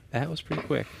 Mm-hmm. That was pretty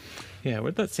quick. Yeah,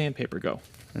 where'd that sandpaper go?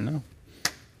 I don't know.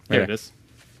 There it is.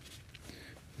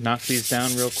 Knock these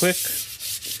down real quick.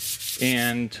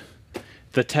 And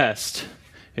the test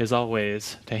is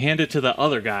always to hand it to the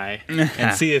other guy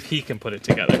and see if he can put it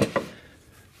together.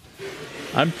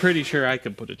 I'm pretty sure I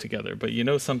could put it together, but you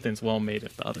know something's well made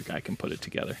if the other guy can put it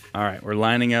together. All right, we're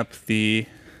lining up the...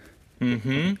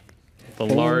 The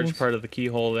large part of the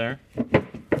keyhole there.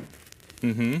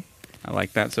 I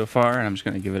like that so far, and I'm just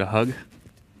going to give it a hug.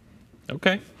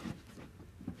 Okay.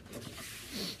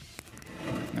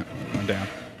 No, one down.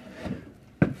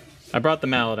 I brought the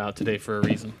mallet out today for a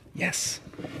reason. Yes.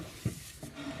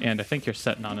 And I think you're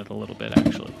setting on it a little bit,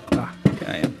 actually. Ah, okay,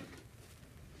 I am.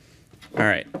 All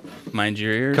right, mind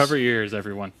your ears. Cover your ears,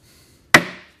 everyone.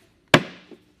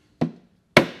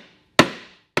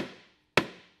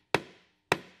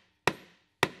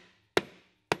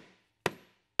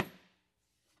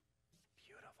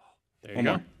 There you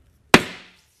go.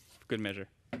 Good measure.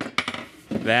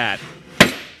 That.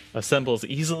 Assembles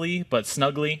easily but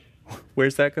snugly.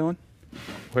 Where's that going?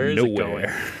 Where is it going?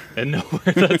 And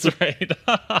nowhere. That's right.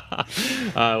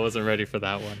 I wasn't ready for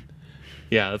that one.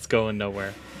 Yeah, it's going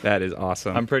nowhere. That is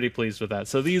awesome. I'm pretty pleased with that.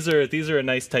 So these are a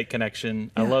nice tight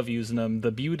connection. Yeah. I love using them.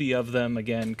 The beauty of them,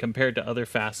 again, compared to other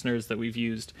fasteners that we've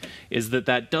used, is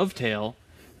that dovetail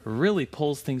really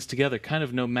pulls things together, kind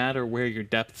of no matter where your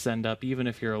depths end up, even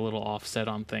if you're a little offset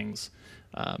on things.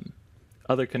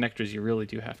 Other connectors you really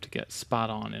do have to get spot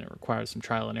on, and it requires some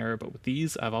trial and error. But with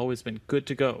these, I've always been good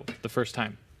to go the first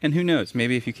time. And who knows?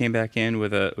 Maybe if you came back in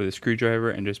with a screwdriver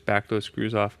and just backed those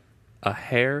screws off a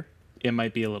hair, it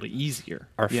might be a little easier.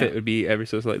 Our fit would be ever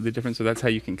so slightly different. So that's how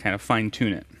you can kind of fine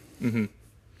tune it. Mm-hmm.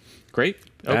 Great.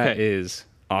 Okay. That is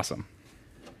awesome.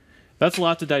 That's a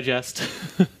lot to digest.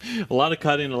 A lot of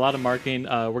cutting, a lot of marking.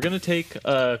 We're going to take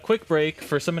a quick break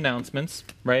for some announcements,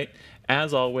 right?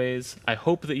 As always, I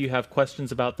hope that you have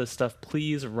questions about this stuff.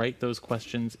 Please write those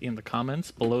questions in the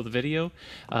comments below the video.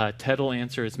 Ted will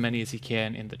answer as many as he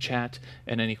can in the chat,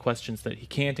 and any questions that he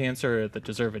can't answer or that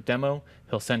deserve a demo,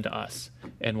 he'll send to us,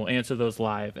 and we'll answer those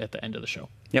live at the end of the show.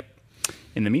 Yep.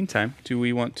 In the meantime, do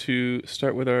we want to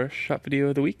start with our shot video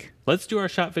of the week? Let's do our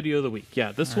shot video of the week.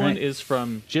 Yeah, this one is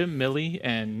from Jim Milley,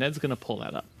 and Ned's going to pull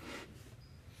that up.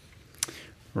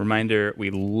 Reminder,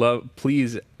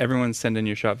 please, everyone send in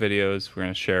your shop videos. We're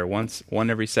going to share one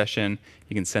every session.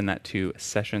 You can send that to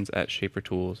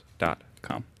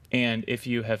sessions@shapertools.com. And if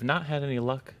you have not had any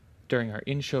luck during our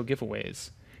in-show giveaways,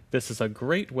 this is a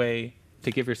great way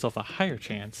to give yourself a higher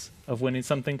chance of winning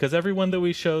something, because everyone that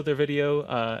we show their video,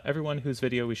 everyone whose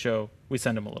video we show, we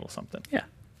send them a little something. Yeah.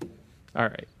 All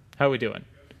right. How are we doing?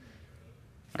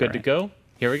 Good to go?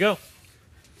 Here we go.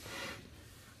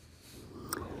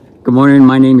 Good morning.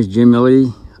 My name is Jim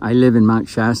Milley. I live in Mount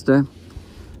Shasta.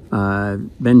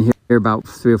 Been here about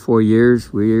 3 or 4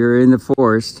 years. We're in the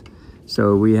forest,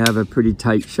 so we have a pretty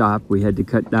tight shop. We had to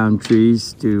cut down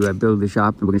trees to build the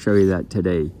shop, and we're going to show you that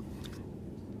today.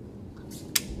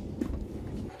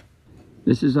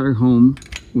 This is our home.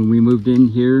 When we moved in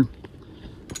here,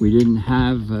 we didn't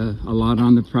have a lot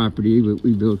on the property, but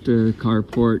we built a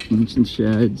carport and some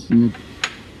sheds and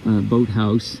a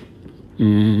boathouse,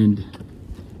 and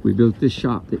we built this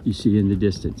shop that you see in the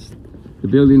distance. The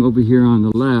building over here on the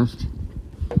left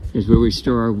is where we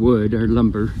store our wood, our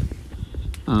lumber.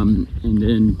 And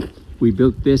then we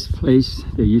built this place.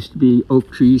 There used to be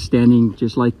oak trees standing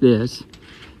just like this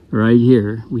right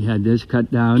here. We had this cut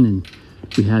down, and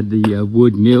we had the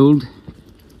wood milled.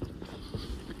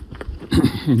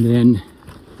 And then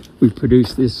we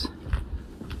produced this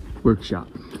workshop.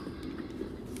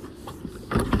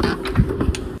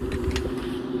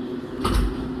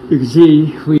 You can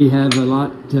see we have a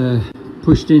lot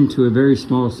pushed into a very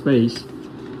small space.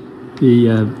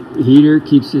 The heater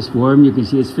keeps us warm. You can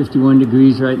see it's 51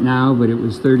 degrees right now, but it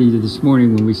was 30 this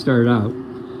morning when we started out.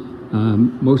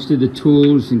 Most of the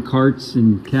tools and carts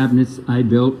and cabinets I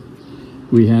built.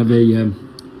 We have a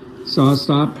saw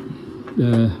stop,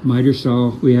 the miter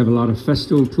saw. We have a lot of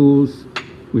festool tools.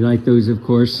 We like those, of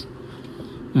course.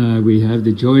 We have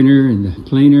the joiner and the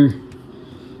planer.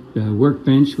 The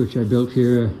workbench, which I built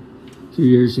here a few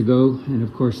years ago, and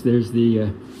of course there's the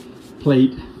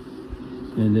plate,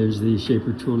 and there's the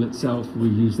shaper tool itself. We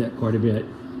use that quite a bit.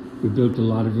 We built a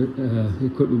lot of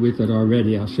equipment with it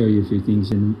already. I'll show you a few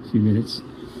things in a few minutes.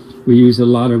 We use a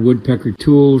lot of woodpecker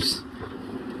tools.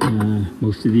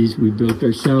 Most of these we built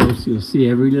ourselves. You'll see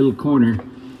every little corner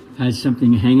has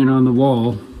something hanging on the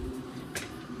wall,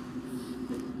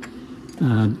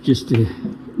 just to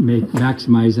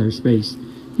maximize our space.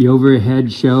 The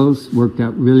overhead shelves worked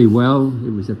out really well.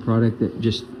 It was a product that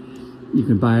just you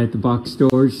can buy at the box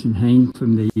stores and hang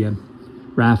from the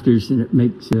rafters, and it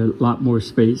makes a lot more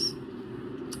space.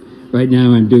 Right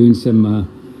now I'm doing some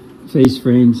face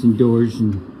frames and doors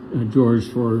and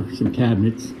drawers for some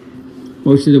cabinets.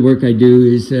 Most of the work I do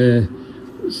is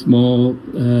small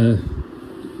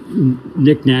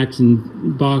knickknacks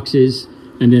and boxes,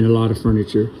 and then a lot of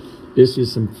furniture. This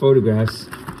is some photographs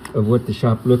of what the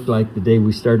shop looked like the day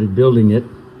we started building it.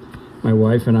 My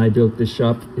wife and I built this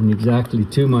shop in exactly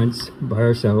 2 months by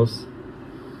ourselves.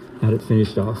 Had it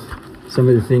finished off. Some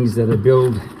of the things that I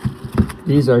build,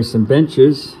 these are some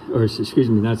benches, or excuse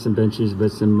me, not some benches,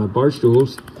 but some bar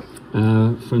stools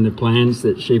from the plans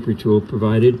that Shaper Tool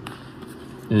provided.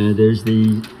 There's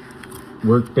the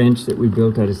workbench that we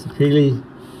built out of sapele,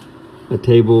 a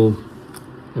table,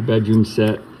 a bedroom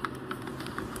set,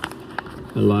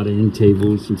 a lot of end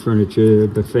tables and furniture, a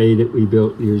buffet that we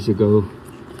built years ago,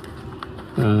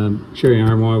 cherry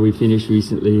armoire we finished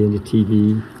recently, and a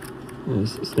TV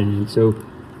stand. So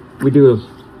we do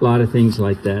a lot of things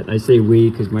like that. I say we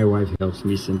because my wife helps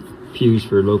me. Some pews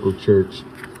for a local church,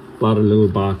 a lot of little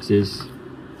boxes,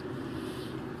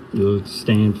 little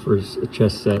stand for a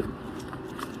chest set,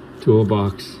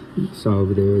 toolbox you saw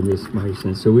over there in this my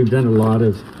sense. So we've done a lot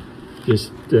of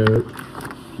just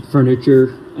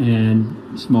furniture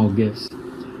and small gifts.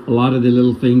 A lot of the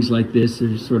little things like this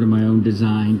are sort of my own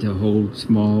design to hold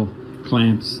small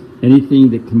clamps. Anything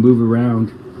that can move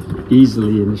around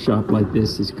easily in a shop like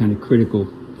this is kind of critical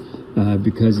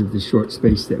because of the short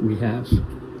space that we have.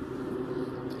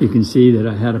 You can see that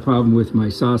I had a problem with my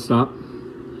saw stop,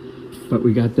 but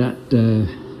we got that, the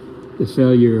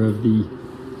failure of the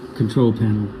control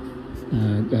panel,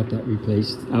 got that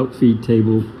replaced. Outfeed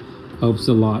table helps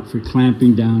a lot for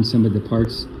clamping down some of the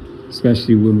parts,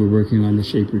 especially when we're working on the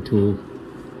Shaper tool.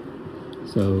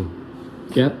 So,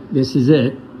 yep, this is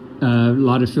it. A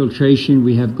lot of filtration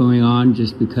we have going on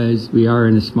just because we are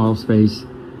in a small space.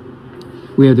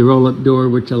 We have the roll-up door,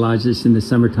 which allows us in the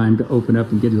summertime to open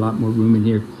up and get a lot more room in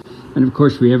here. And of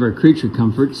course, we have our creature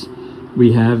comforts.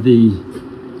 We have the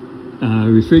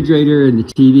refrigerator and the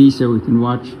TV so we can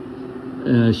watch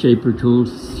Shaper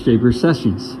Tools, Shaper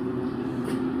Sessions.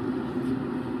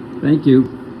 Thank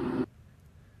you.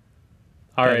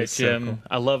 All That right, is so Jim. cool.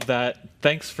 I love that.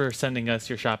 Thanks for sending us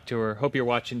your shop tour. Hope you're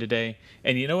watching today.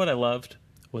 And you know what I loved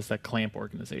was that clamp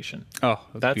organization. Oh,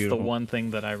 that's beautiful. beautiful. The one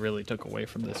thing that I really took away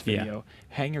from this Yeah. video.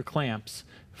 Hang your clamps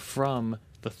from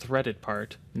the threaded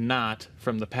part, not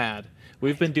from the pad.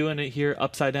 We've been doing it here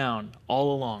upside down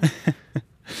all along.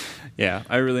 Yeah,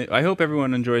 I hope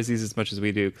everyone enjoys these as much as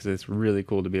we do, because it's really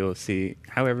cool to be able to see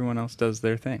how everyone else does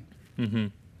their thing.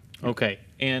 Okay,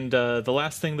 and the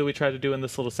last thing that we try to do in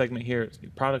this little segment here is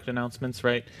product announcements,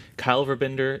 right?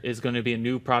 Keilverbinder is going to be a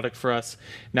new product for us.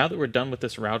 Now that we're done with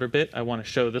this router bit, I want to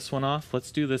show this one off.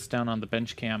 Let's do this down on the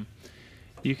bench cam.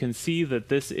 You can see that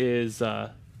this is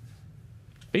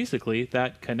basically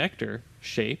that connector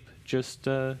shape, just,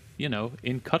 you know,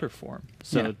 in cutter form.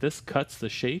 So Yeah. this cuts the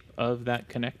shape of that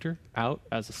connector out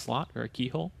as a slot or a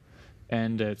keyhole,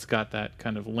 and it's got that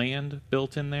kind of land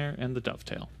built in there and the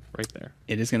dovetail right there.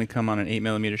 It is going to come on an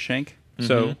 8mm shank,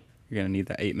 so you're going to need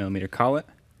that 8mm collet.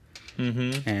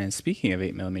 And speaking of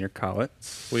 8mm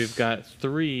collets, We've got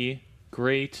 3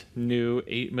 great new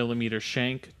 8mm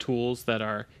shank tools that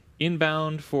are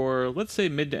inbound for, let's say,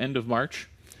 mid to end of March.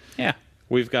 yeah,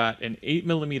 We've got an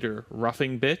 8mm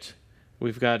roughing bit.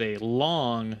 We've got a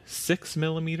long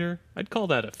 6mm. I'd call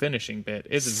that a finishing bit.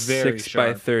 It's very 6 by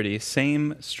sharp. 30,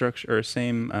 same structure or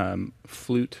same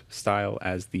flute style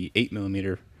as the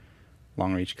 8mm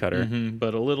long reach cutter.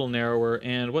 But a little narrower.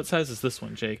 And what size is this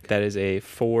one, Jake? That is a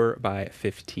 4 by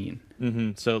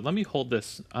 15. So let me hold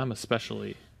this. I'm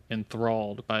especially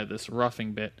enthralled by this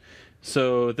roughing bit.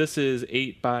 So this is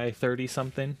 8 by 30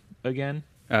 something again.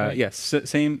 Right? Yes,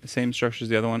 same structure as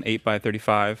the other one, 8 by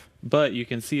 35. But you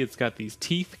can see it's got these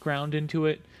teeth ground into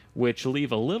it, which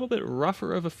leave a little bit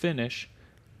rougher of a finish,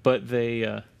 but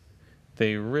they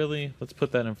really, let's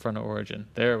put that in front of Origin.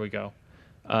 There we go.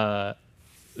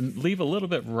 Leave a little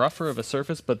bit rougher of a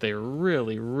surface, but they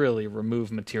really, really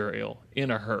remove material in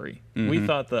a hurry. We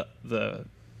thought the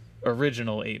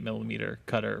original 8mm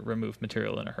cutter removed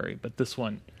material in a hurry, but this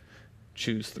one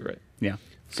chews through it. Yeah.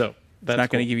 So It's that's not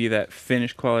going to cool. give you that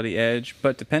finished quality edge,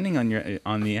 but depending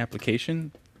on the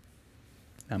application,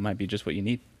 that might be just what you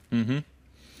need.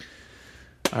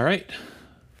 All right.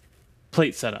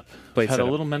 Plate setup. Plate Had setup.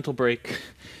 a little mental break.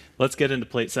 Let's get into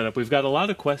plate setup. We've got a lot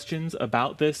of questions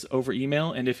about this over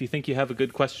email, and if you think you have a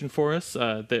good question for us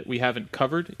that we haven't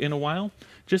covered in a while,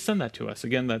 just send that to us.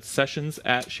 Again, that's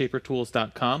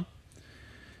sessions@shapertools.com.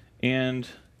 And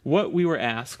what we were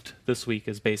asked this week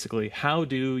is basically, how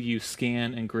do you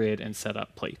scan and grid and set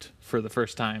up plate for the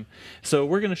first time? So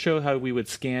we're going to show how we would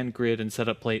scan, grid, and set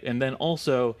up plate, and then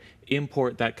also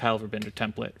import that Keilverbinder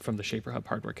template from the Shaper Hub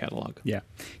hardware catalog. Yeah.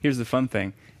 Here's the fun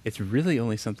thing. It's really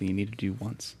only something you need to do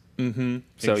once. So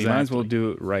Exactly. you might as well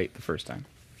do it right the first time.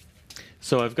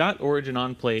 So I've got Origin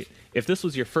on plate. If this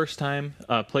was your first time,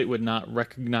 plate would not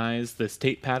recognize this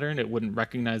tape pattern. It wouldn't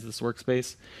recognize this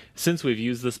workspace. Since we've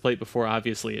used this plate before,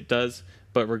 obviously it does.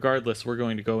 But regardless, we're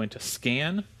going to go into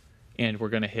Scan, and we're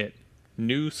going to hit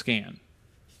New Scan.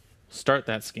 Start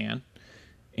that scan,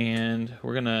 and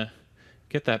we're going to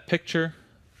get that picture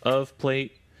of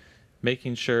plate,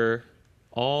 making sure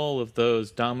all of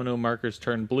those domino markers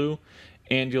turn blue.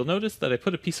 And you'll notice that I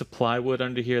put a piece of plywood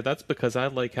under here. That's because I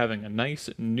like having a nice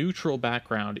neutral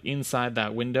background inside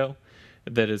that window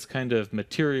that is kind of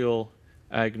material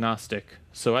agnostic.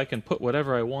 So I can put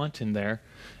whatever I want in there,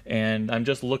 and I'm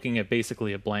just looking at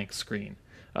basically a blank screen.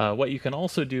 What you can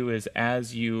also do is,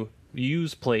 as you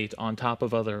use plate on top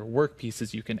of other work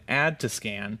pieces, you can add to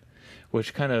scan,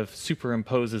 which kind of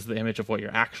superimposes the image of what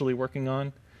you're actually working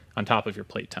on top of your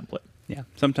plate template. Yeah.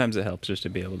 Sometimes it helps just to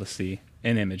be able to see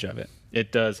an image of it.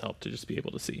 It does help to just be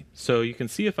able to see. So you can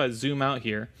see if I zoom out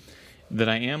here that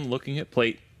I am looking at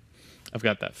plate. I've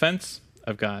got that fence.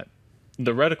 I've got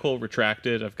the reticle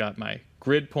retracted. I've got my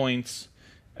grid points,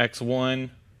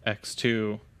 X1,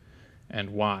 X2,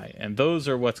 and Y. And those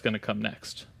are what's going to come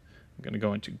next. I'm going to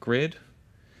go into grid,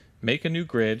 make a new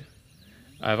grid.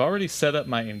 I've already set up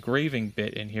my engraving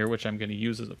bit in here, which I'm going to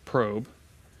use as a probe.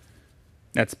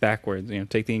 That's backwards.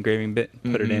 Take the engraving bit,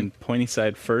 put it in pointy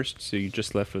side first, so you're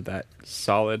just left with that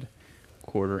solid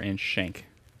 1/4 inch shank.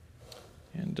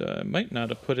 And I might not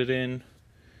have put it in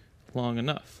long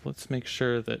enough. Let's make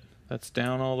sure that that's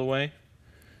down all the way.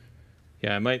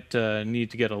 Yeah, I might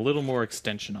need to get a little more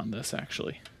extension on this,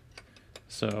 actually.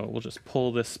 So we'll just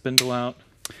pull this spindle out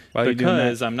While you're doing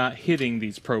because that, I'm not hitting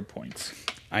these probe points.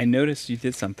 I noticed you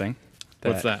did something.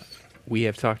 What's that? We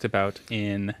have talked about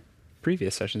in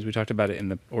previous sessions. We talked about it in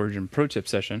the Origin Pro Tip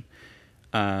session.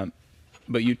 But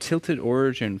you tilted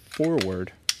Origin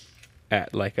forward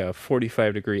at like a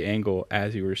 45-degree angle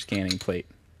as you were scanning plate.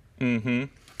 Mm-hmm.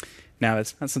 Now,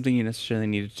 that's not something you necessarily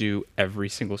need to do every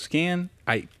single scan.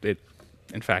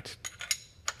 In fact,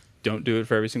 don't do it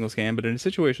for every single scan, but in a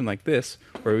situation like this,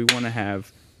 where we want to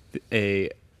have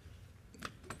a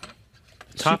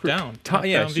Top down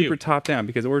view. Super top down,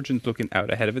 because Origin's looking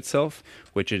out ahead of itself,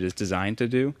 which it is designed to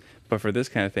do. But for this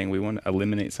kind of thing, we want to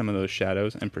eliminate some of those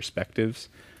shadows and perspectives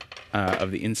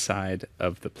of the inside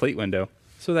of the plate window.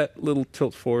 So that little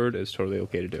tilt forward is totally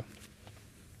okay to do.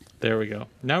 There we go.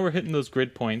 Now we're hitting those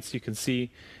grid points. You can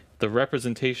see the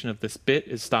representation of this bit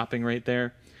is stopping right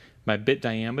there. My bit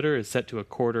diameter is set to a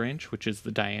 1/4 inch, which is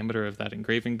the diameter of that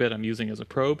engraving bit I'm using as a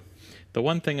probe. The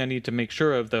one thing I need to make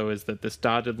sure of, though, is that this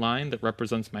dotted line that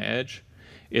represents my edge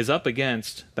is up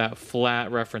against that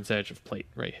flat reference edge of plate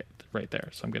right there.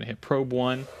 So I'm going to hit probe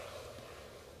 1.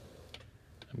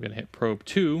 I'm going to hit probe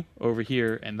 2 over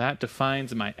here, and that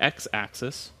defines my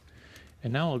x-axis.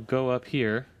 And now I'll go up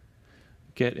here,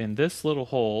 get in this little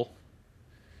hole,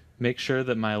 make sure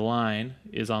that my line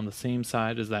is on the same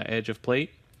side as that edge of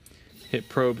plate, hit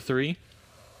probe 3,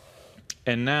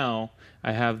 and now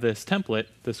I have this template,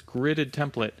 this gridded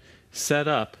template, set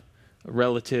up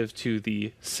relative to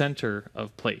the center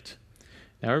of plate.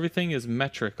 Now everything is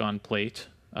metric on plate.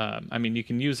 I mean, you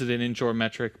can use it in inch-or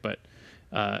metric, but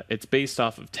it's based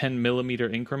off of 10 millimeter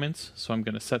increments, so I'm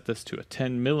going to set this to a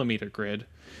 10 millimeter grid,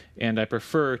 and I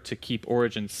prefer to keep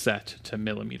Origin set to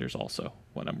millimeters also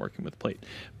when I'm working with plate.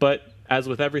 But as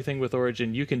with everything with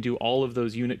Origin, you can do all of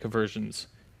those unit conversions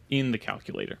in the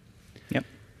calculator. Yep.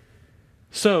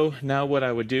 So now what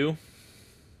I would do,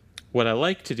 what I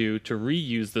like to do to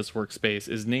reuse this workspace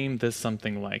is name this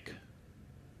something like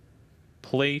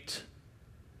plate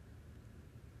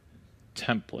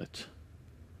template.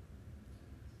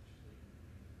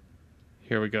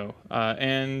 Here we go.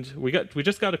 And we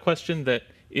just got a question that,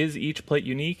 is each plate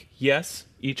unique? Yes,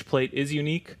 each plate is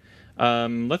unique.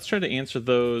 Let's try to answer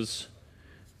those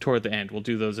toward the end. We'll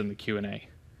do those in the Q&A.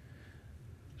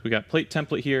 So we got plate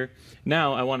template here.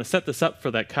 Now I want to set this up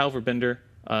for that Keilverbinder.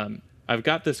 I've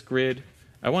got this grid.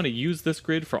 I want to use this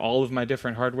grid for all of my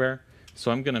different hardware.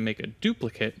 So I'm going to make a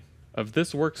duplicate of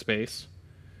this workspace,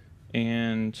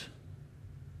 and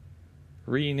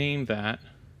rename that.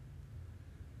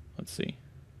 Let's see.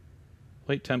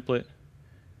 Plate template,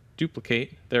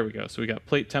 duplicate. There we go. So we got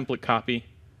plate template copy.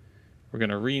 We're going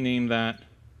to rename that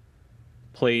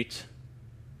plate.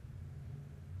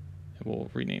 And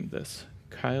we'll rename this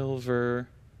Keilverbinder.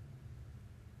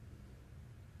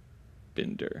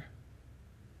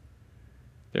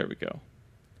 There we go.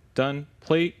 Done.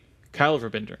 Plate,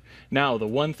 Keilverbinder. Now, the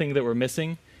one thing that we're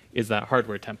missing is that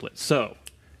hardware template. So,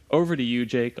 over to you,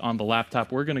 Jake. On the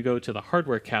laptop, we're going to go to the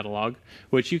hardware catalog,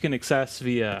 which you can access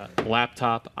via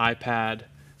laptop, iPad,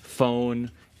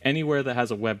 phone, anywhere that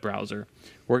has a web browser.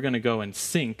 We're going to go and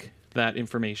sync that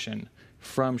information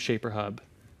from ShaperHub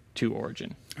to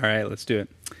Origin. All right, let's do it.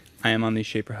 I am on the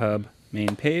ShaperHub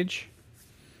main page.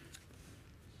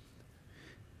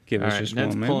 Give us just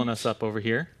Ned's one pulling moment. us up over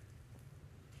here.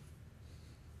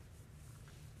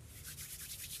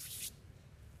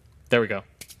 There we go.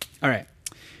 All right.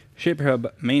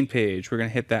 ShaperHub main page. We're going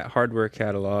to hit that hardware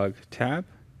catalog tab.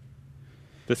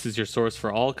 This is your source for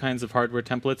all kinds of hardware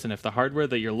templates, and if the hardware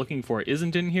that you're looking for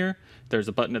isn't in here, there's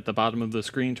a button at the bottom of the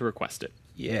screen to request it.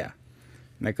 Yeah.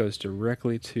 And that goes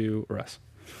directly to Russ.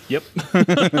 Yep. We're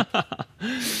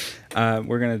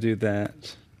going to do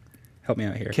that. Help me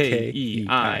out here.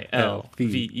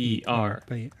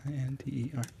 Keilverbinder.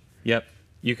 Binder. Yep.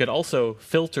 You could also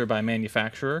filter by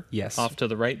manufacturer. Yes. Off to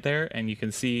the right there, and you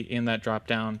can see in that drop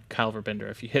down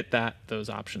Keilverbinder. If you hit that, those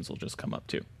options will just come up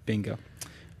too. Bingo.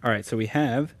 All right, so we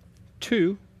have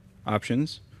two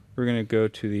options. We're going to go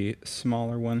to the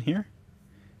smaller one here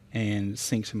and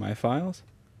sync to my files.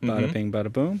 Bada bing,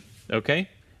 bada boom. Okay.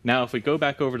 Now, if we go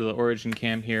back over to the Origin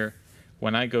cam here,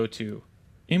 when I go to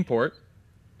import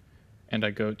and I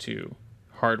go to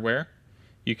hardware,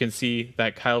 you can see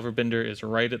that Keilverbinder is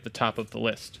right at the top of the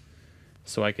list.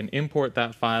 So I can import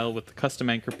that file with the custom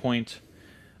anchor point,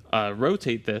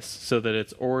 rotate this so that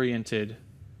it's oriented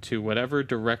to whatever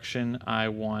direction I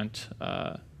want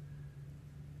that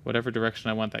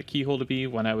keyhole to be.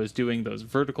 When I was doing those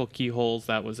vertical keyholes,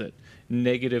 that was at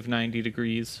 -90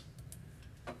 degrees.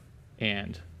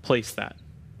 And place that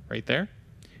right there.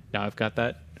 Now I've got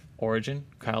that Origin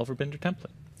Keilverbinder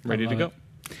template ready to go.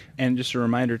 And just a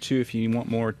reminder, too, if you want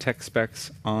more tech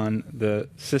specs on the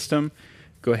system,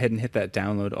 go ahead and hit that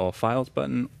download all files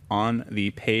button on the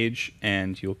page,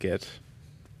 and you'll get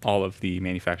all of the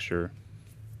manufacturer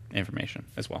information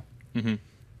as well.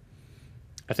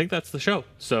 I think that's the show.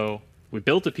 So we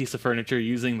built a piece of furniture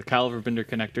using the Keilverbinder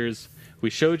connectors. We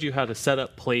showed you how to set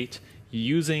up plate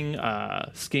using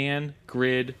scan,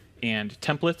 grid, and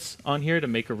templates on here to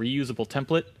make a reusable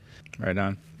template. Right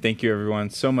on. Thank you,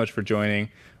 everyone, so much for joining.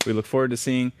 We look forward to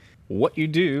seeing what you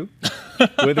do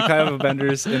with the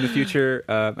Keilverbinders in the future.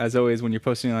 As always, when you're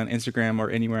posting on Instagram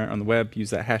or anywhere on the web, use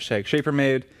that hashtag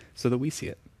ShaperMade so that we see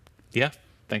it. Yeah.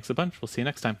 Thanks a bunch. We'll see you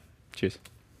next time. Cheers.